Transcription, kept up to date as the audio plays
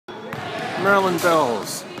Maryland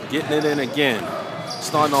Bells getting it in again.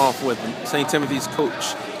 Starting off with St. Timothy's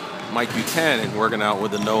coach, Mike Buchanan, working out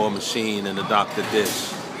with the Noah machine and the Dr.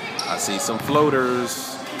 Dish. I see some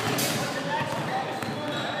floaters.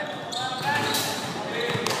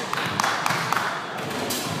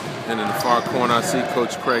 And in the far corner, I see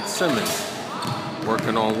Coach Craig Simmons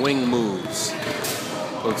working on wing moves.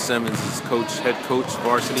 Coach Simmons is head coach,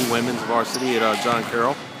 varsity, women's varsity at John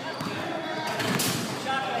Carroll.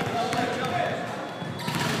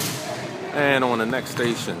 And on the next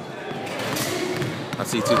station, I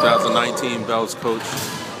see 2019 Bells coach,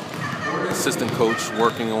 assistant coach,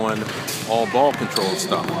 working on all ball control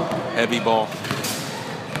stuff. Heavy ball,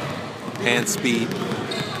 hand speed,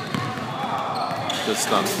 good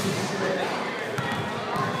stuff.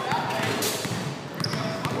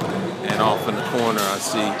 And off in the corner, I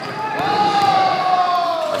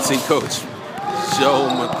see Coach Joe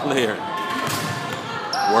McClear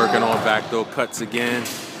working on backdoor cuts again.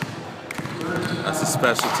 That's a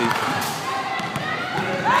specialty.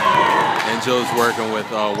 And Joe's working with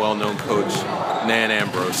well-known coach Nan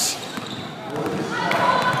Ambrose.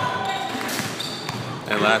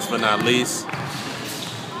 And last but not least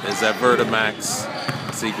is that Vertimax.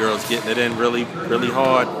 I see girls getting it in really, really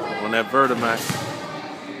hard on that Vertimax.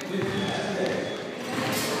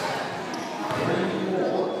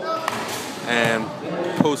 And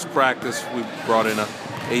post-practice, we brought in a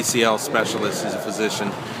ACL specialist. He's a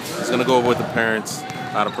physician. He's going to go over with the parents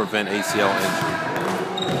how to prevent ACL injury.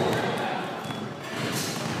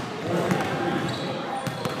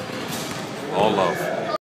 All love.